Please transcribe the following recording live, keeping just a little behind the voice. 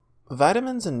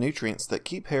Vitamins and nutrients that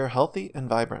keep hair healthy and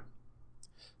vibrant.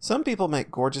 Some people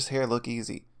make gorgeous hair look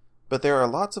easy, but there are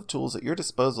lots of tools at your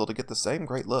disposal to get the same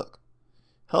great look.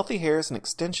 Healthy hair is an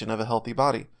extension of a healthy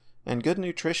body, and good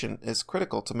nutrition is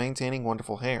critical to maintaining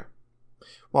wonderful hair.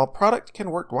 While product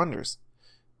can work wonders,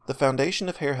 the foundation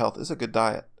of hair health is a good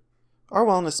diet. Our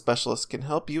wellness specialists can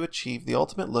help you achieve the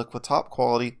ultimate look with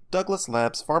top-quality Douglas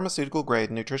Labs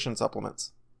pharmaceutical-grade nutrition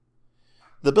supplements.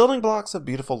 The building blocks of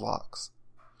beautiful locks.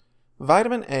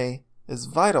 Vitamin A is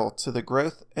vital to the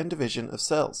growth and division of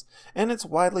cells, and it's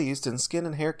widely used in skin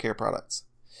and hair care products.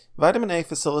 Vitamin A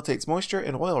facilitates moisture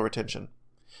and oil retention.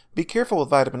 Be careful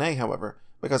with vitamin A, however,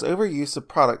 because overuse of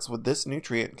products with this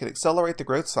nutrient can accelerate the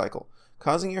growth cycle,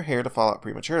 causing your hair to fall out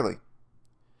prematurely.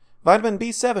 Vitamin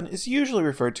B7 is usually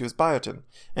referred to as biotin,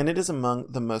 and it is among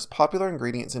the most popular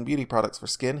ingredients in beauty products for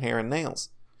skin, hair, and nails.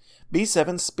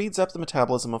 B7 speeds up the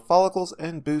metabolism of follicles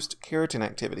and boosts keratin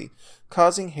activity,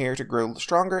 causing hair to grow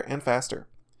stronger and faster.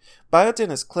 Biotin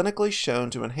is clinically shown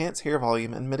to enhance hair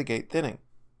volume and mitigate thinning.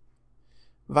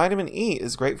 Vitamin E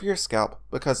is great for your scalp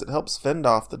because it helps fend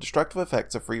off the destructive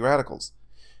effects of free radicals.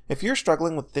 If you're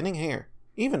struggling with thinning hair,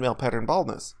 even male pattern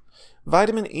baldness,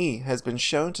 vitamin E has been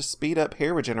shown to speed up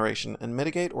hair regeneration and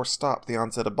mitigate or stop the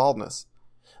onset of baldness,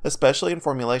 especially in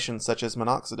formulations such as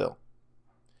minoxidil.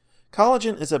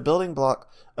 Collagen is a building block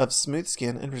of smooth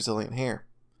skin and resilient hair.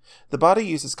 The body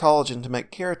uses collagen to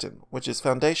make keratin, which is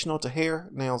foundational to hair,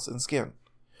 nails, and skin.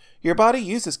 Your body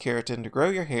uses keratin to grow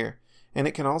your hair, and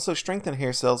it can also strengthen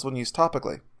hair cells when used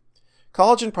topically.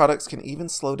 Collagen products can even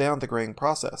slow down the graying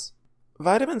process.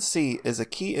 Vitamin C is a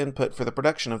key input for the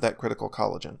production of that critical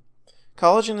collagen.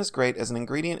 Collagen is great as an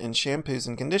ingredient in shampoos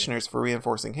and conditioners for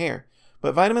reinforcing hair,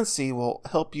 but vitamin C will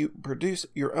help you produce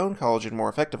your own collagen more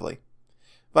effectively.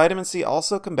 Vitamin C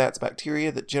also combats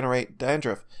bacteria that generate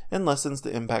dandruff and lessens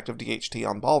the impact of DHT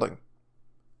on balding.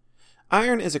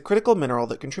 Iron is a critical mineral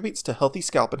that contributes to healthy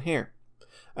scalp and hair.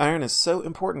 Iron is so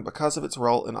important because of its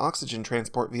role in oxygen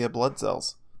transport via blood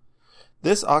cells.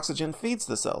 This oxygen feeds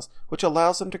the cells, which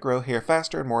allows them to grow hair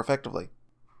faster and more effectively.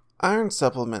 Iron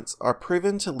supplements are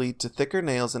proven to lead to thicker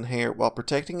nails and hair while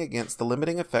protecting against the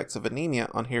limiting effects of anemia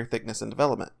on hair thickness and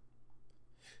development.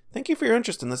 Thank you for your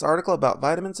interest in this article about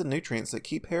vitamins and nutrients that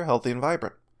keep hair healthy and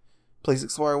vibrant. Please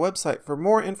explore our website for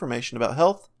more information about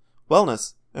health,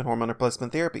 wellness, and hormone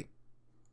replacement therapy.